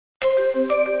Thank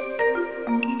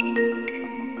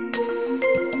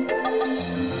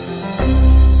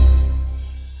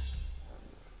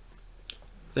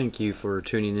you for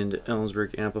tuning in to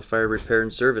Ellensburg Amplifier Repair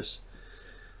and Service.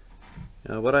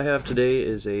 What I have today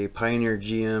is a Pioneer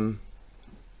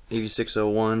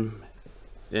GM-D8601,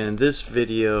 and this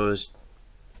video is,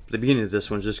 the beginning of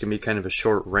this one is just going to be kind of a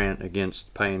short rant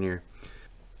against Pioneer.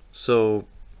 So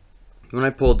when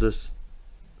I pulled this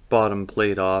bottom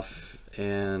plate off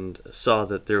and saw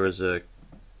that there was a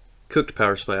cooked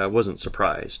power supply, I wasn't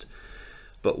surprised.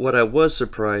 But what I was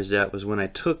surprised at was when I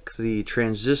took the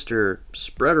transistor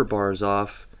spreader bars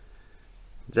off,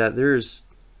 that there's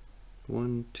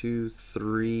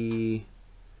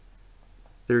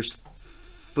there's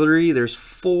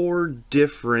four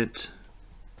different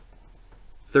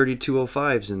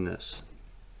 3205s in this,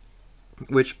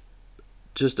 which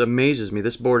just amazes me.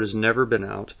 This board has never been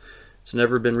out. It's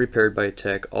never been repaired by a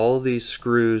tech. All of these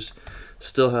screws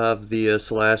still have the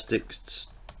elastic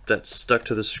that's stuck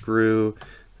to the screw.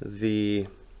 The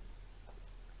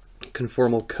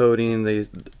conformal coating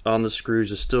on the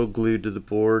screws is still glued to the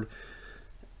board.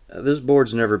 This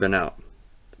board's never been out,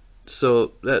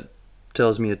 so that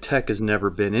tells me a tech has never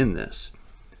been in this.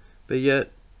 But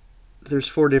yet there's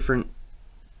four different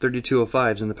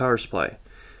 3205s in the power supply,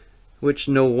 which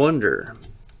no wonder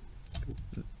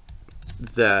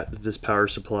that this power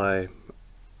supply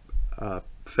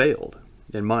failed,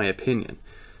 in my opinion.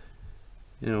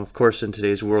 You know, of course, in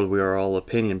today's world we are all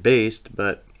opinion based,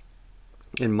 but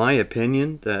in my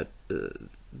opinion, that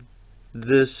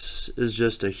this is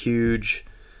just a huge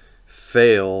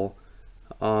fail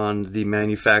on the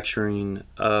manufacturing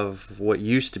of what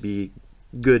used to be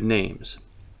good names.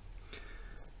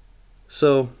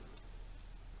 So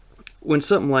when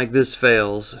something like this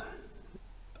fails,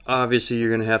 obviously you're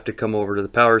going to have to come over to the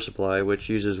power supply, which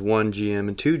uses 1 GM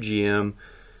and 2 GM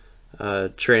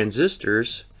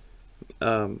transistors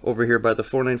over here by the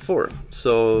 494.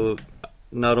 So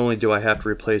not only do I have to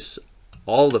replace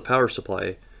all the power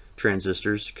supply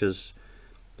transistors, because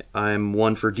I'm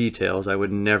one for details, I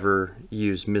would never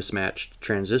use mismatched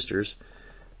transistors,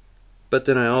 but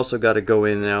then I also got to go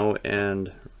in now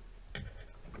and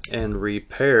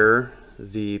repair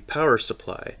the power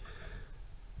supply.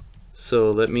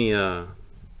 So let me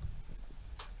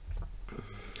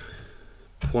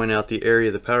point out the area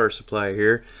of the power supply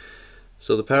here.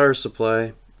 So the power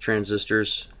supply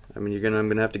transistors, I'm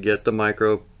gonna have to get the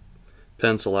micro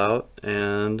pencil out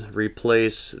and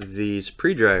replace these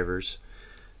pre-drivers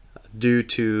due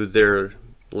to their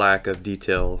lack of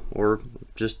detail, or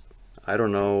just, I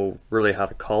don't know really how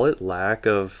to call it, lack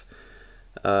of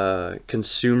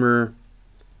consumer,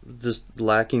 just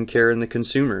lacking care in the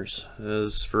consumers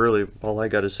is really all I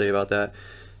got to say about that.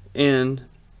 And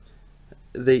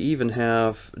they even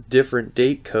have different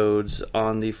date codes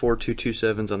on the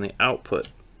 4227s on the output.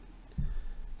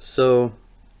 So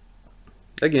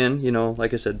again, you know,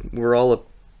 like I said, we're all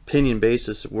opinion based.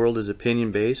 This world is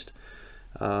opinion based.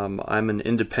 I'm an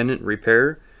independent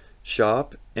repair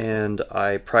shop, and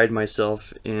I pride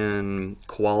myself in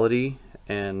quality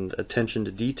and attention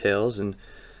to details. And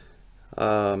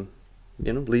you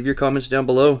know, leave your comments down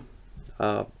below.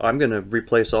 I'm going to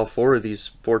replace all four of these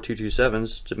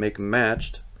 4227s to make them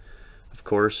matched, of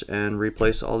course, and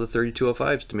replace all the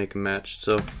 3205s to make them matched.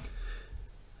 So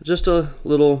just a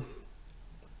little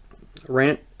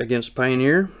rant against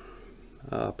Pioneer.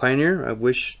 Pioneer, I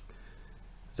wish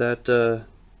that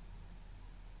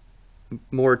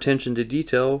more attention to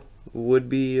detail would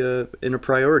be in a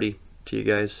priority to you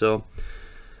guys. So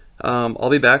I'll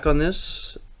be back on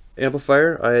this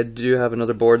amplifier. I do have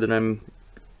another board that I'm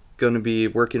going to be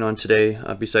working on today.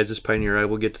 Besides this Pioneer, I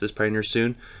will get to this Pioneer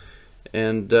soon,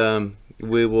 and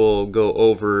we will go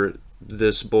over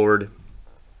this board,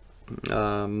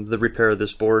 the repair of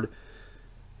this board,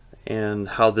 and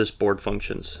how this board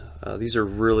functions. These are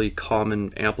really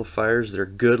common amplifiers. They're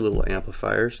good little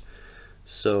amplifiers,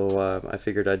 so I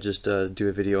figured I'd just do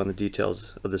a video on the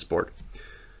details of this board.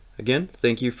 Again,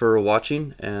 thank you for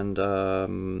watching, and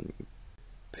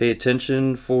pay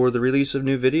attention for the release of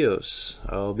new videos.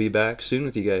 I'll be back soon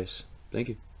with you guys. Thank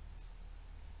you.